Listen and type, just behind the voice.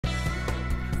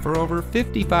For over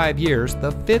 55 years,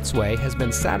 the Fitzway has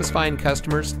been satisfying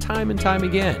customers time and time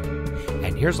again.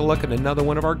 And here's a look at another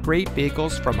one of our great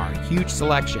vehicles from our huge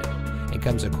selection. It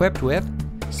comes equipped with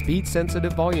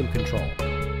speed-sensitive volume control,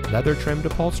 leather-trimmed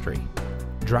upholstery,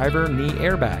 driver knee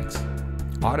airbags,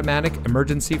 automatic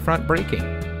emergency front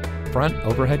braking, front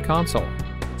overhead console,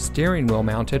 steering wheel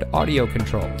mounted audio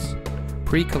controls,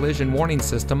 pre-collision warning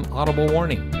system audible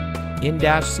warning,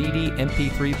 in-dash CD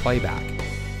MP3 playback,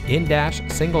 in-dash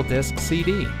single disc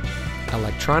CD,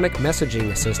 electronic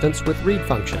messaging assistance with read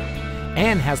function,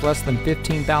 and has less than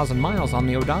 15,000 miles on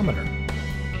the odometer.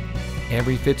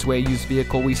 Every Fitzway used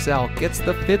vehicle we sell gets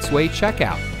the Fitzway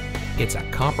checkout. It's a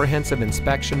comprehensive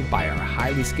inspection by our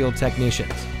highly skilled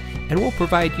technicians, and we'll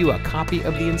provide you a copy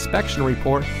of the inspection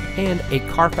report and a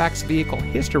Carfax vehicle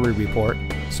history report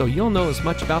so you'll know as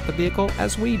much about the vehicle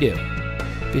as we do.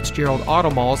 Fitzgerald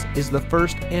Auto Malls is the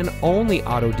first and only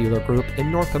auto dealer group in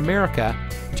North America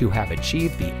to have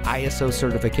achieved the ISO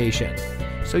certification,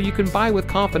 so you can buy with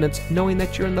confidence knowing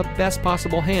that you're in the best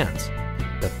possible hands.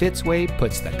 The Fitzway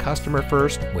puts the customer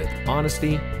first with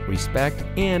honesty, respect,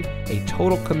 and a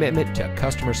total commitment to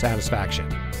customer satisfaction.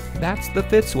 That's the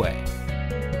Fitzway.